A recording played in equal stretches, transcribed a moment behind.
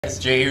It's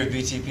Jay here with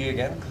BTP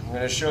again. I'm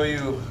going to show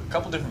you a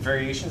couple different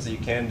variations that you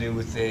can do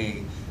with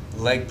a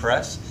leg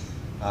press.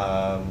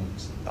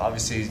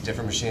 Obviously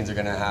different machines are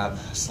going to have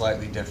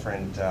slightly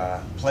different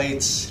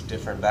plates,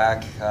 different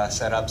back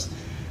setups.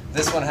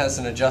 This one has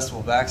an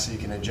adjustable back, so you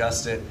can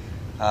adjust it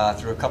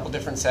through a couple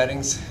different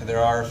settings.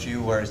 There are a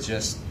few where it's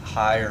just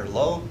high or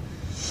low.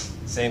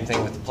 Same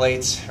thing with the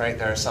plates, right?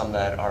 There are some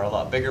that are a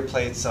lot bigger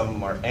plates,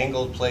 some are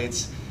angled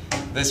plates.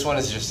 This one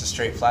is just a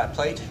straight flat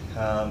plate.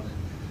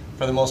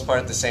 For the most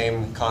part, the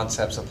same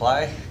concepts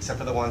apply, except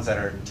for the ones that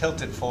are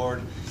tilted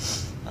forward.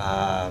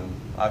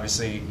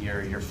 Obviously,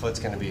 your foot's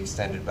going to be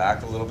extended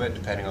back a little bit,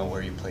 depending on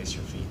where you place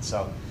your feet.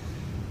 So,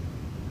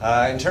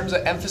 in terms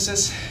of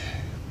emphasis,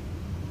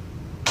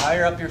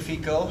 higher up your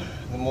feet go,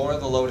 the more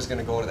the load is going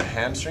to go to the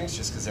hamstrings,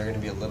 just because they're going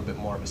to be a little bit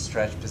more of a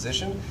stretch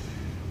position.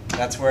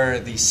 That's where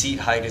the seat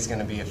height is going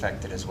to be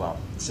affected as well.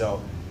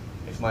 So,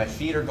 if my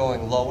feet are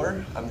going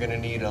lower, I'm going to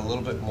need a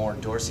little bit more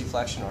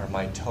dorsiflexion, or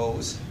my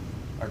toes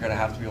are going to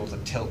have to be able to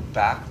tilt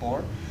back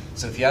more.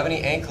 So if you have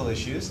any ankle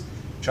issues,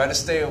 try to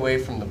stay away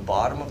from the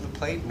bottom of the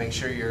plate. Make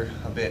sure you're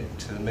a bit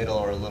to the middle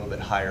or a little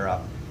bit higher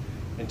up.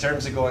 In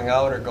terms of going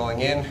out or going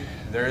in,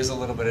 there is a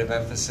little bit of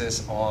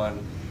emphasis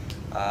on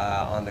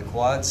the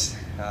quads,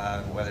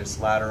 whether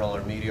it's lateral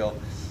or medial.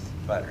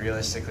 But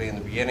realistically, in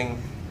the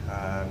beginning,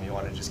 you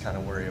want to just kind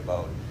of worry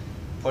about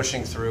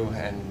pushing through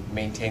and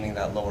maintaining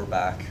that lower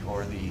back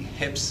or the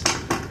hips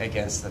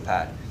against the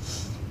pad.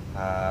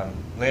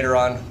 Later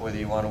on, whether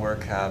you want to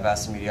work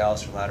vastus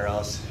medialis or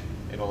lateralis,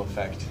 it'll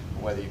affect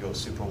whether you go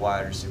super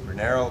wide or super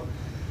narrow,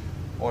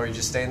 or you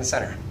just stay in the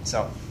center.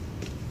 So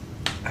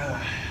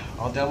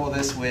I'll demo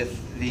this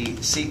with the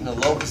seat in the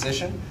low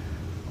position.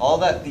 All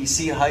that the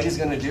seat height is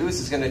going to do is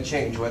it's going to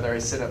change whether I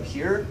sit up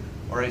here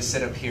or I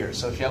sit up here.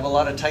 So if you have a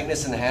lot of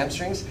tightness in the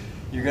hamstrings,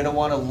 you're going to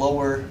want to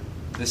lower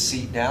the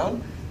seat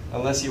down,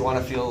 unless you want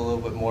to feel a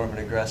little bit more of an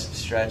aggressive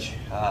stretch,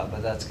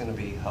 but that's going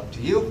to be up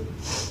to you.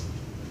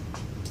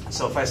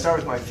 So if I start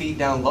with my feet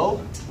down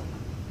low,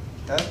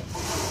 okay,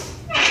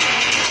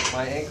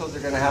 my ankles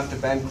are going to have to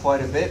bend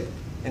quite a bit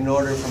in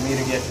order for me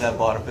to get to that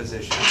bottom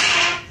position.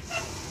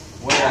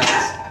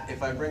 Whereas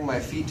if I bring my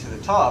feet to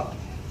the top,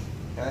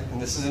 okay,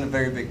 and this isn't a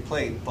very big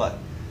plate, but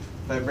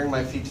if I bring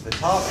my feet to the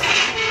top,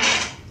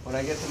 when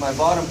I get to my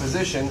bottom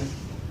position,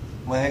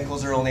 my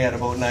ankles are only at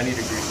about 90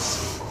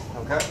 degrees.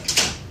 Okay?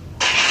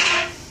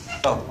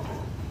 So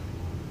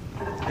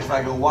if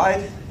I go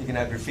wide, you can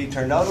have your feet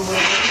turned out a little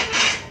bit.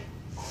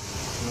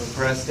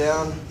 Press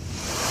down,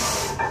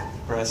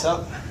 press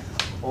up,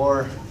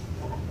 or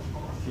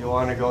if you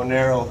want to go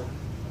narrow,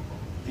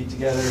 feet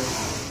together,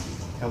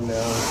 come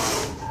down,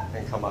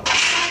 and come up.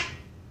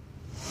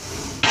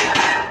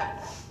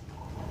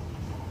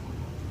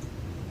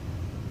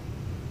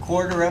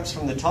 Quarter reps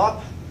from the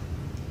top,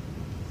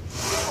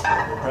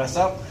 we'll press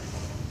up,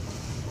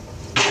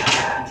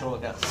 control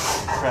it down,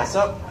 press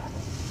up,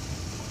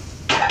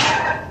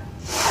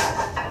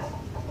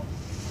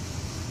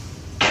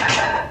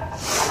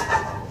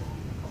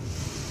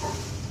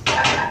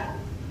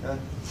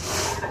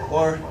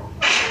 or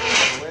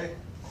away.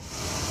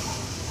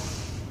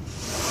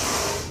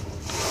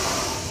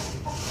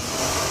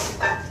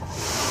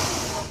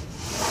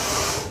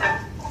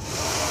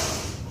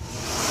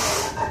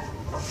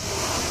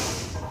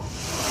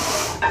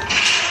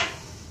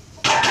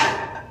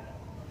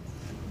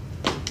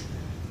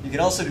 You can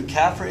also do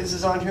calf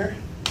raises on here.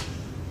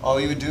 All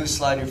you would do is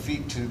slide your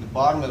feet to the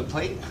bottom of the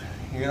plate.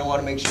 You're going to want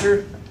to make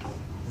sure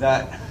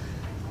that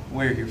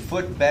where your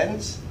foot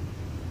bends,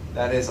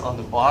 that is on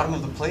the bottom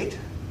of the plate.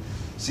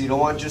 So you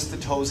don't want just the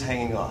toes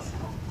hanging off.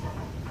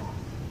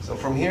 So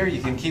from here,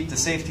 you can keep the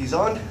safeties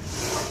on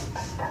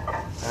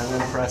and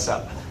then press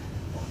up.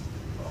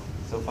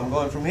 So if I'm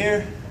going from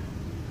here,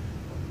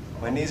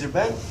 my knees are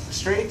bent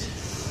straight.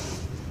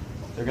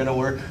 They're going to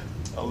work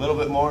a little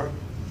bit more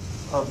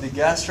of the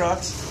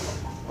gastrocs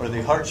or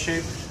the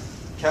heart-shaped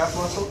calf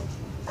muscle.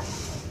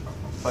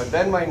 If I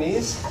bend my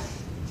knees,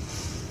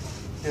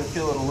 you'll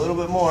feel it a little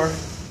bit more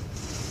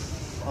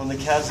on the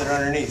calves that are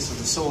underneath, so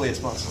the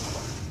soleus muscle.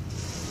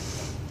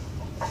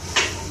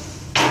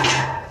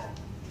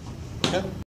 Okay.